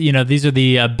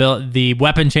the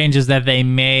weapon changes that they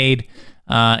made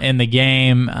in the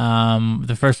game.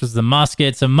 The first was the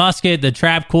musket. So musket, the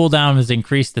trap cooldown was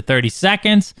increased to 30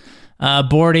 seconds.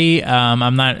 Bordy,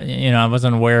 I'm not, I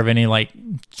wasn't aware of any like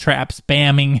trap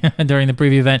spamming during the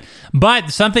preview event,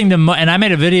 but something and I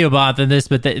made a video about this,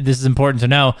 but this is important to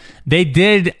know. They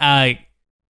did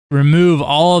remove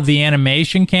all of the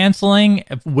animation canceling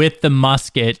with the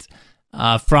musket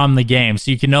from the game, so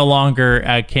you can no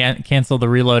longer cancel the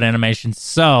reload animation.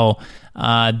 So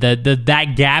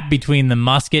that gap between the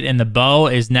musket and the bow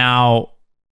is now,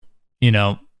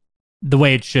 the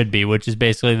way it should be, which is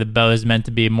basically the bow is meant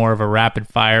to be more of a rapid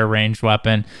fire ranged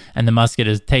weapon, and the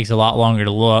musket takes a lot longer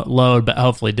to load, but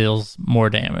hopefully deals more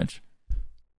damage.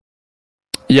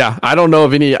 Yeah, I don't know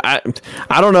of any. I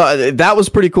don't know. That was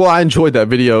pretty cool. I enjoyed that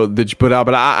video that you put out,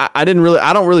 but I don't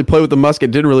really play with the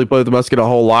musket. Didn't really play with the musket a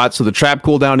whole lot. So the trap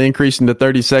cooldown increasing to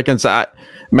 30 seconds. I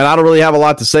don't really have a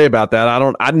lot to say about that.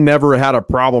 I never had a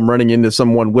problem running into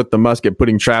someone with the musket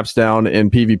putting traps down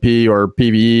in PvP or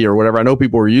PvE or whatever. I know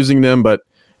people were using them, but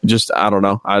just, I don't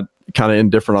know. I kind of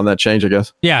indifferent on that change, I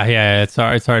guess. Yeah. It's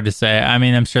hard to say. I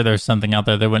mean, I'm sure there's something out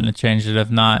there that wouldn't have changed it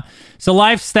if not. So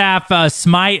Life Staff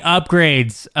Smite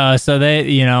upgrades. So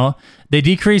they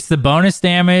decreased the bonus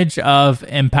damage of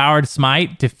Empowered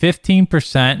Smite to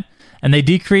 15%. And they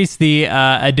decreased the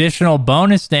additional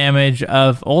bonus damage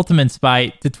of Ultimate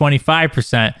Smite to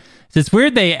 25%. So it's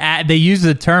weird they use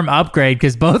the term upgrade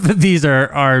because both of these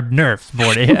are nerfs,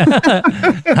 Bordy.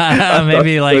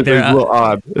 Maybe like they're a little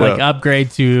odd. Yeah. Like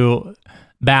upgrade to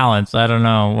balance. I don't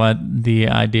know what the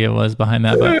idea was behind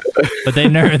that, but they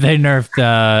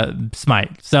nerfed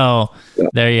Smite. So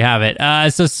there you have it.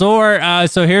 So sword.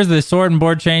 So here's the sword and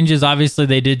board changes. Obviously,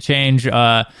 they did change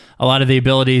a lot of the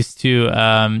abilities to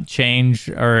change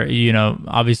or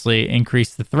obviously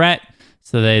increase the threat.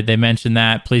 So they mentioned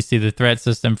that. Please see the threat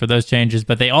system for those changes.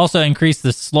 But they also increased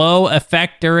the slow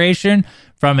effect duration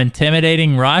from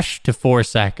Intimidating Rush to 4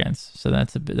 seconds. So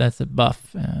that's a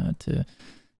buff to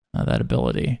that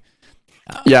ability.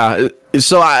 Yeah.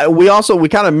 So we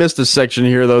kind of missed a section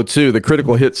here though too, the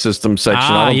critical hit system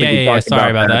section. I don't think we talked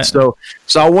about that.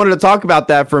 So I wanted to talk about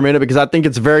that for a minute because I think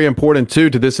it's very important too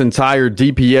to this entire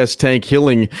DPS tank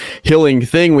healing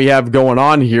thing we have going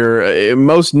on here.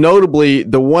 Most notably,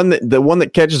 the one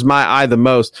that catches my eye the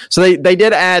most. So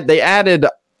they added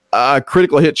a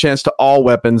critical hit chance to all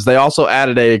weapons. They also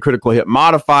added a critical hit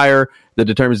modifier that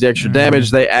determines the extra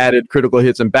damage. They added critical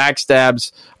hits and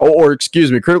backstabs,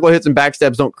 critical hits and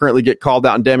backstabs don't currently get called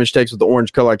out in damage takes with the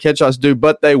orange color like headshots do,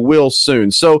 but they will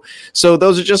soon. So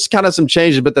those are just kind of some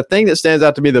changes. But the thing that stands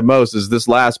out to me the most is this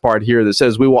last part here that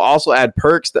says we will also add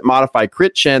perks that modify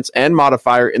crit chance and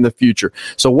modifier in the future.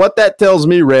 So what that tells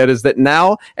me, Red, is that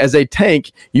now as a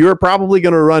tank, you are probably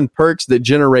going to run perks that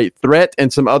generate threat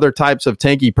and some other types of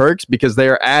tanky perks because they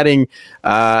are adding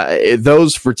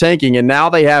those for tanking, and now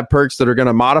they have perks that are going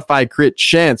to modify crit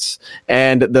chance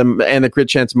and the crit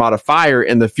chance modifier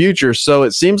in the future. So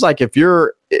it seems like if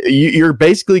you're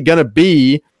basically going to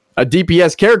be a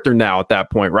DPS character now at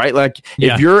that point, right? Like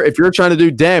if you're trying to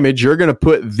do damage, you're going to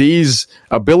put these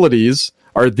abilities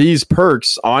or these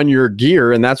perks on your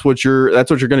gear, and that's what you're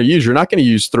going to use. You're not going to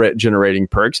use threat generating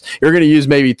perks. You're going to use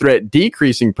maybe threat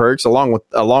decreasing perks along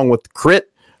with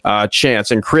crit chance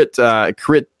and crit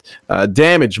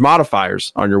damage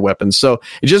modifiers on your weapons. So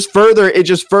it just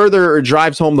further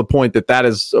drives home the point that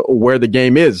is where the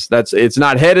game is. It's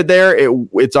not headed there.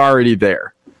 It's already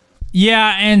there.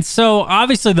 Yeah, and so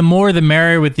obviously the more the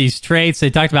merrier with these traits. They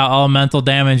talked about elemental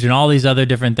damage and all these other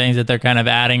different things that they're kind of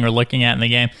adding or looking at in the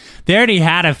game. They already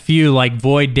had a few like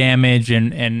void damage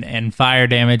and fire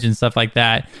damage and stuff like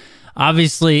that.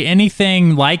 Obviously,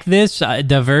 anything like this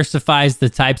diversifies the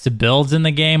types of builds in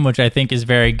the game, which I think is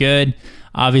very good.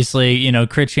 Obviously,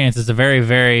 crit chance is a very,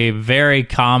 very, very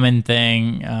common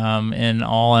thing in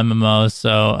all MMOs.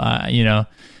 So,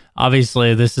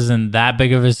 obviously, this isn't that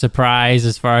big of a surprise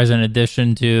as far as in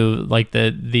addition to like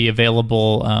the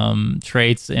available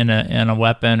traits in a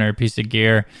weapon or a piece of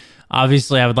gear.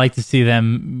 Obviously, I would like to see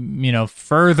them,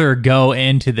 further go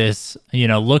into this,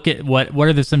 look at what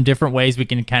are some different ways we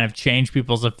can kind of change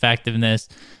people's effectiveness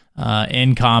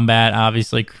in combat.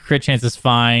 Obviously, crit chance is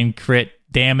fine. Crit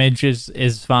damage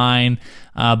is fine.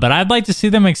 But I'd like to see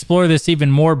them explore this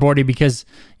even more, Bordy, because,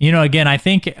 again, I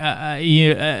think,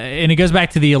 and it goes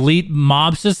back to the elite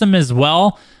mob system as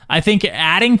well. I think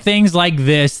adding things like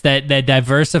this that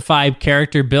diversify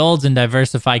character builds and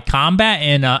diversify combat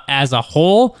as a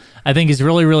whole, I think is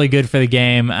really, really good for the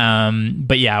game.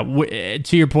 But yeah,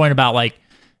 to your point about like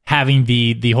having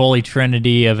the holy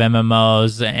trinity of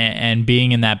MMOs and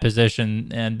being in that position,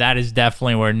 and that is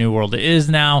definitely where New World is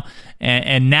now.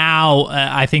 And now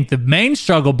I think the main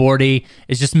struggle, Bordy,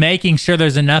 is just making sure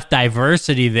there's enough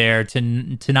diversity there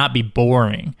to not be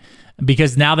boring,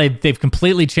 because now they've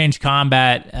completely changed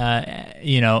combat,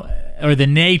 or the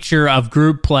nature of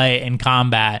group play and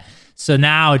combat. So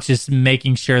now it's just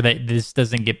making sure that this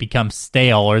doesn't become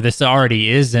stale, or this already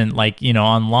isn't, like,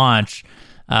 on launch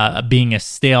being a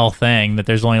stale thing, that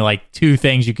there's only like 2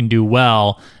 things you can do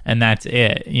well and that's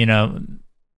it.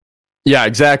 Yeah,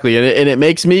 exactly. And it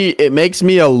makes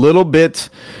me a little bit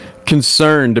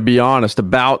concerned, to be honest,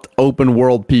 about open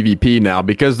world PvP now,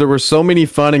 because there were so many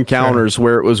fun encounters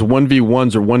where it was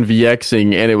 1v1s or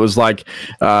 1vxing, and it was like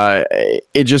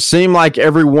it just seemed like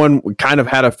everyone kind of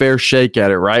had a fair shake at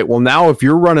it, right? Well, now if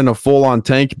you're running a full-on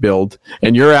tank build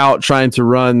and you're out trying to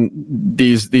run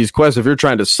these quests, if you're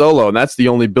trying to solo and that's the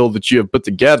only build that you have put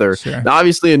together, now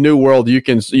obviously in New World you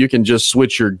can just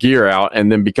switch your gear out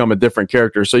and then become a different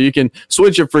character, so you can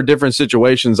switch it for different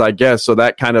situations, I guess. So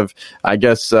that kind of, I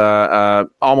guess,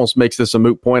 almost makes this a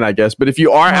moot point, I guess. But if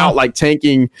you are out like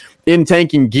tanking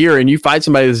gear and you fight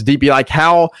somebody that's DP, like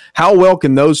how well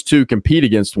can those two compete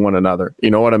against one another?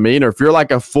 You know what I mean? Or if you're like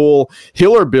a full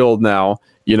healer build now,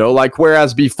 like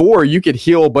whereas before you could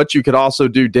heal, but you could also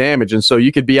do damage. And so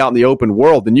you could be out in the open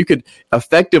world and you could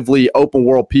effectively open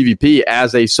world PvP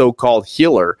as a so-called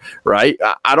healer, right?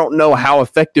 I don't know how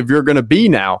effective you're going to be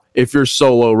now if you're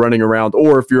solo running around,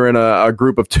 or if you're in a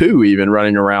group of 2 even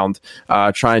running around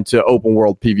trying to open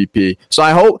world PvP. So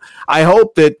I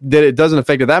hope that it doesn't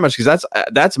affect it that much, because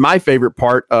that's my favorite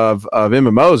part of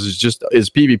MMOs is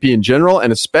PvP in general,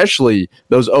 and especially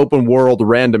those open world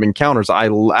random encounters. I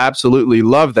absolutely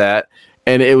love that,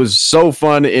 and it was so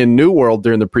fun in New World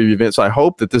during the preview event. So I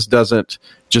hope that this doesn't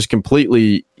just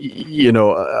completely,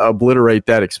 obliterate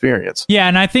that experience. Yeah,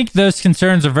 and I think those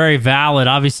concerns are very valid.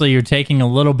 Obviously, you're taking a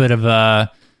little bit of a,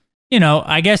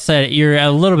 I guess that you're at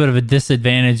a little bit of a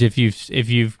disadvantage if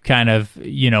you've kind of,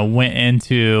 went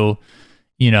into,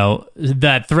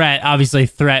 that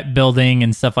threat building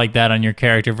and stuff like that on your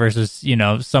character versus,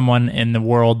 someone in the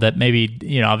world that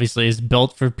maybe, obviously is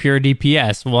built for pure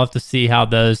DPS. We'll have to see how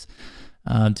those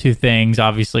 2 things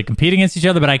obviously compete against each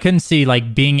other, but I couldn't see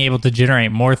like being able to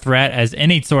generate more threat as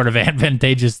any sort of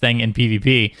advantageous thing in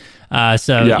PvP. Is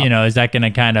that going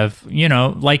to kind of,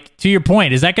 like to your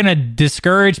point, is that going to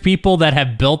discourage people that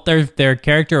have built their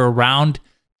character around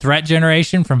threat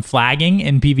generation from flagging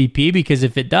in PvP? Because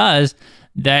if it does,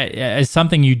 that is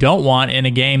something you don't want in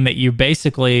a game that you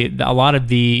basically, a lot of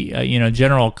the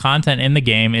general content in the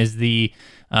game is the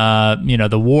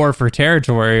war for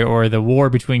territory or the war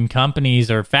between companies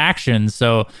or factions.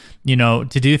 So to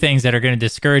do things that are going to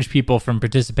discourage people from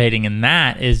participating in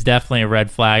that is definitely a red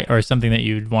flag, or something that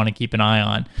you'd want to keep an eye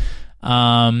on.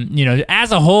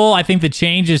 As a whole, I think the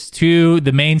changes to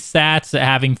the main stats,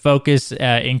 having focus,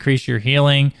 increase your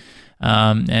healing,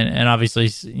 and obviously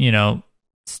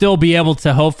still be able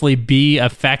to hopefully be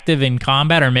effective in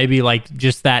combat, or maybe like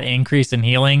just that increase in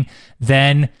healing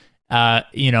then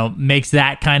makes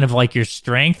that kind of like your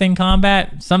strength in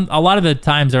combat. A lot of the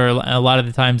times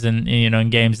in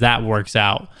games that works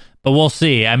out, but we'll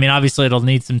see. I mean, obviously it'll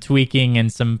need some tweaking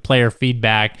and some player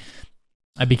feedback,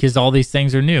 because all these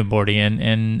things are new, Bordy,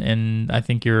 and I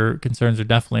think your concerns are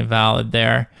definitely valid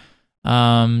there.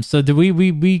 So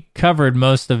we covered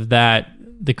most of that,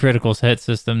 the criticals hit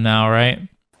system now, right?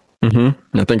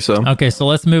 Mm-hmm. I think so. Okay, so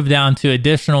let's move down to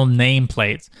additional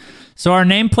nameplates. So our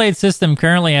nameplate system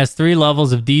currently has 3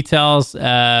 levels of details.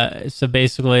 So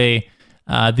basically,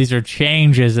 these are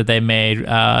changes that they made.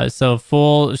 So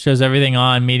full shows everything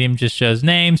on, medium just shows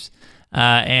names,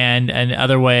 and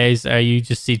other ways you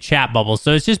just see chat bubbles.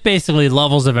 So it's just basically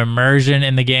levels of immersion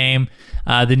in the game.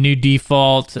 The new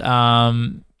default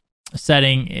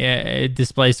setting, it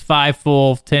displays 5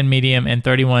 full, 10 medium, and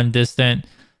 31 distant.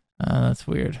 That's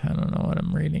weird. I don't know what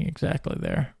I'm reading exactly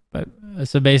there. But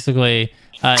so basically,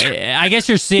 I guess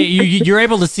you're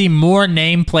able to see more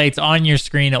nameplates on your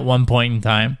screen at one point in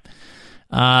time.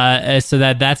 So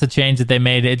that's a change that they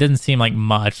made. It doesn't seem like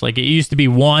much. Like it used to be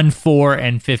 1, 4,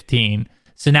 and 15.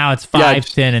 So now it's 5,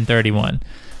 10, and 31.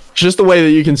 Just the way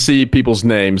that you can see people's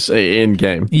names in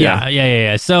game.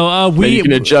 Yeah. So you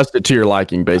can adjust it to your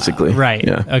liking, basically. Right.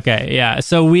 Yeah. Okay. Yeah.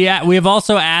 So we have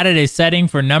also added a setting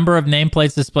for number of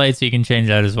nameplates displayed, so you can change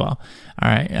that as well. All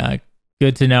right.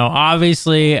 Good to know.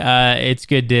 Obviously, it's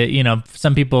good to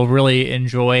some people really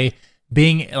enjoy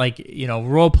being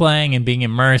role playing and being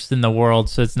immersed in the world.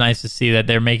 So it's nice to see that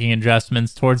they're making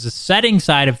adjustments towards the setting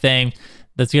side of things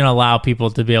that's going to allow people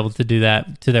to be able to do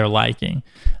that to their liking.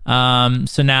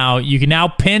 So now you can now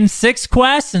pin 6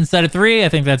 quests instead of 3. I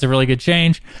think that's a really good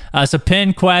change. So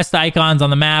pin quest icons on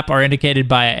the map are indicated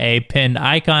by a pinned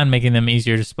icon, making them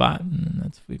easier to spot. And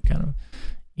that's kind of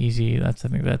easy. I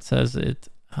think that says it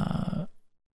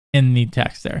in the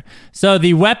text there. So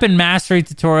the weapon mastery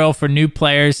tutorial for new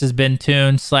players has been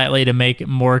tuned slightly to make it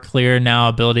more clear now how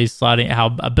ability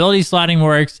slotting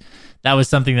works. That was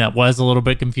something that was a little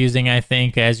bit confusing, I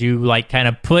think, as you like kind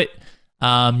of put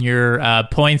your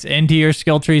points into your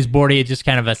skill trees. Bordy, it just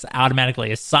kind of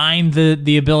automatically assigned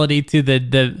the ability to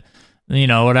the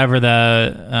whatever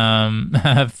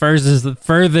the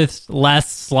furthest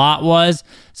less slot was.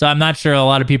 So I'm not sure a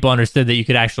lot of people understood that you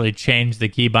could actually change the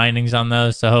key bindings on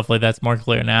those. So hopefully that's more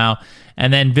clear now.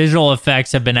 And then visual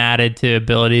effects have been added to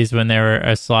abilities when they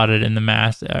were slotted in the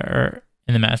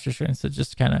master screen. So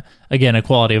just kind of, again, a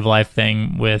quality of life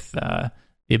thing with the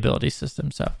ability system.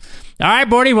 So, all right,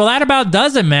 Bordy. Well, that about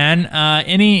does it, man.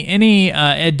 Any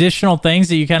additional things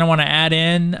that you kind of want to add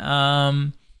in?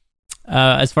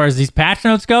 As far as these patch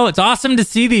notes go, it's awesome to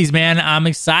see these, man. I'm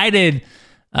excited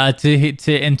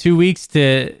to in 2 weeks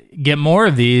to get more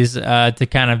of these to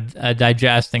kind of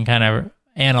digest and kind of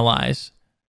analyze.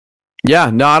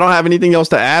 Yeah, no, I don't have anything else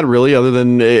to add really, other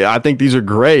than I think these are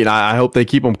great. I hope they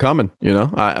keep them coming.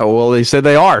 Well, they said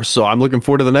they are, so I'm looking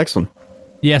forward to the next one.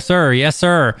 Yes, sir. Yes,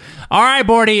 sir. All right,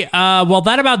 Bordy. Well,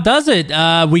 that about does it.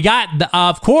 We got,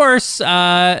 of course,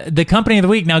 the company of the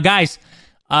week. Now, guys,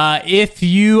 if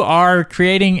you are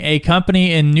creating a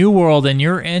company in New World and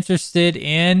you're interested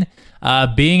in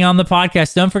being on the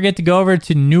podcast, don't forget to go over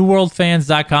to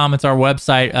newworldfans.com. It's our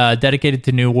website dedicated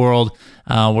to New World.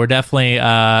 We're definitely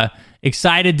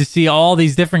excited to see all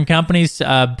these different companies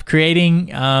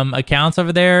creating accounts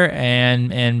over there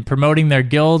and promoting their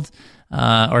guild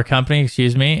or company,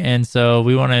 excuse me. And so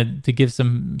we wanted to give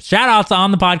some shout outs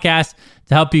on the podcast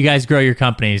to help you guys grow your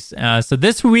companies. So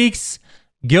this week's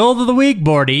Guild of the Week,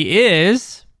 Bordy,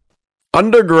 is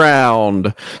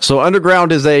Underground. So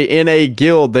Underground is a NA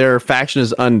guild. Their faction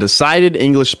is undecided,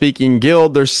 English-speaking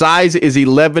guild. Their size is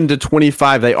 11 to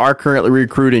 25. They are currently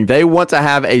recruiting. They want to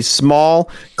have a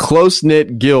small,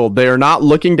 close-knit guild. They are not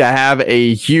looking to have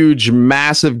a huge,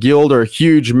 massive guild or a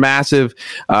huge, massive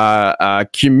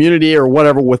community or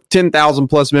whatever with 10,000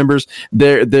 plus members.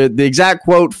 The exact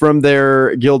quote from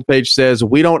their guild page says,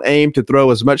 "We don't aim to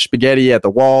throw as much spaghetti at the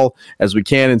wall as we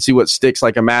can and see what sticks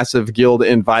like a massive guild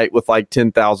invite with like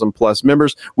 10,000 plus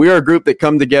members. We are a group that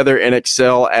come together and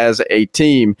excel as a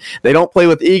team. They don't play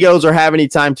with egos or have any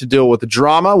time to deal with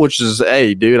drama," which is,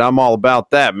 hey, dude, I'm all about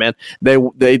that, man.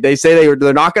 They say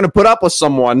they're not going to put up with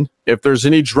someone if there's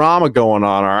any drama going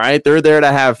on, all right? They're there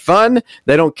to have fun.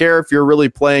 They don't care if you're really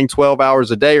playing 12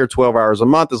 hours a day or 12 hours a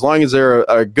month, as long as they're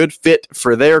a good fit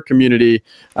for their community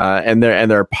and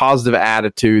their positive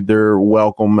attitude, they're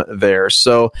welcome there.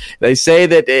 So they say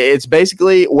that it's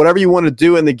basically whatever you want to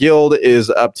do in the guild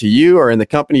is up to you, or in the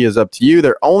company is up to you.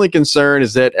 Their only concern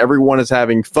is that everyone is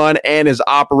having fun and is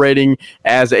operating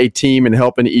as a team and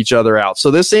helping each other out.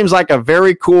 So this seems like a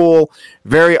very cool,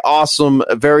 very awesome,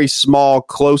 very small,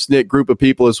 close-knit group of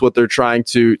people is what they're trying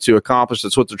to accomplish.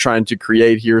 That's what they're trying to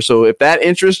create here. So if that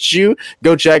interests you,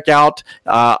 go check out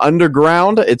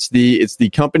Underground. It's the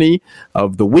company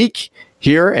of the week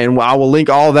here, and I will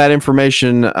link all of that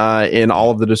information in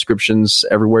all of the descriptions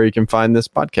everywhere you can find this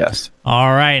podcast.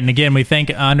 All right, and again, we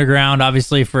thank Underground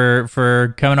obviously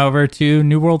for coming over to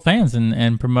New World Fans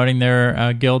and promoting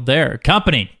their guild there.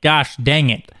 Company, gosh dang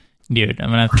it. Dude, I'm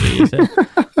gonna have to use it.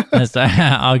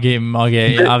 I'll get.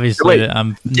 Obviously, Wait,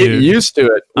 I'm get used to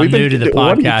it. I'm new to the podcast.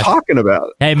 What are you talking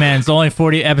about? Hey, man, it's only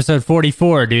episode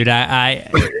 44, dude. I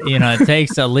it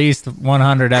takes at least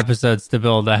 100 episodes to be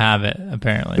able to have it.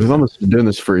 Apparently, We've almost been doing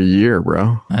this for a year,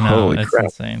 bro. I know. Holy it's crap.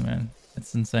 insane, man.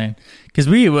 It's insane. Because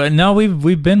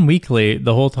we've been weekly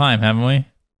the whole time, haven't we?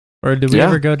 Or did we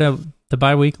ever go to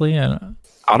bi-weekly?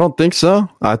 I don't think so.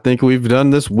 I think we've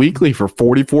done this weekly for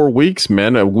 44 weeks,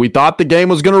 man. We thought the game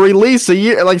was going to release a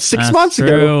year, like 6 months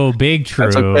ago. Big true.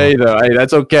 That's okay, though. Hey,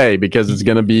 that's okay because it's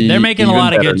going to be. They're making a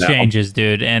lot of good now. changes,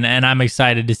 dude, and I'm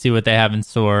excited to see what they have in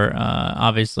store.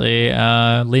 Obviously,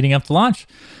 leading up to launch.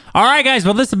 All right, guys.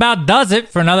 Well, this about does it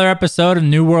for another episode of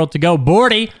New World to Go.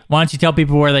 Bordy, why don't you tell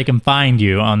people where they can find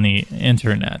you on the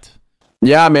internet?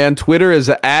 Yeah, man. Twitter is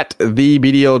at the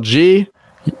BDLG.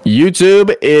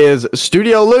 YouTube is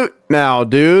Studio Loot now,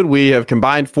 dude. We have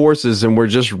combined forces and we're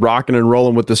just rocking and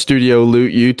rolling with the Studio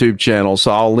Loot YouTube channel.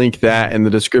 So I'll link that in the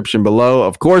description below,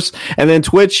 of course. And then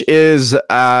Twitch is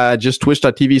just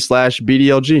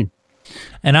twitch.tv/BDLG.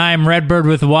 And I am Redbird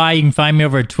with Y. You can find me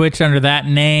over at Twitch under that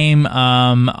name.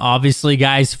 Obviously,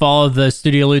 guys, follow the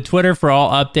Studio Loot Twitter for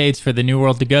all updates for the New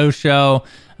World to Go show,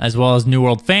 as well as New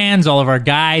World fans, all of our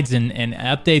guides and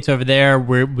updates over there.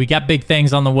 We got big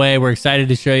things on the way. We're excited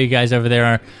to show you guys over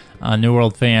there, New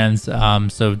World fans.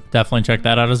 So definitely check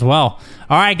that out as well.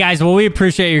 All right, guys. Well, we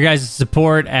appreciate your guys'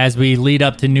 support as we lead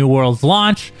up to New World's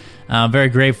launch. Very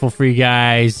grateful for you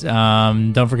guys.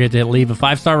 Don't forget to leave a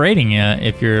 5-star rating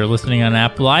if you're listening on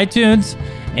Apple iTunes.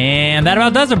 And that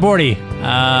about does it, Bordy.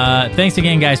 Thanks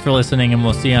again, guys, for listening, and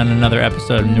we'll see you on another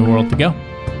episode of New World to Go.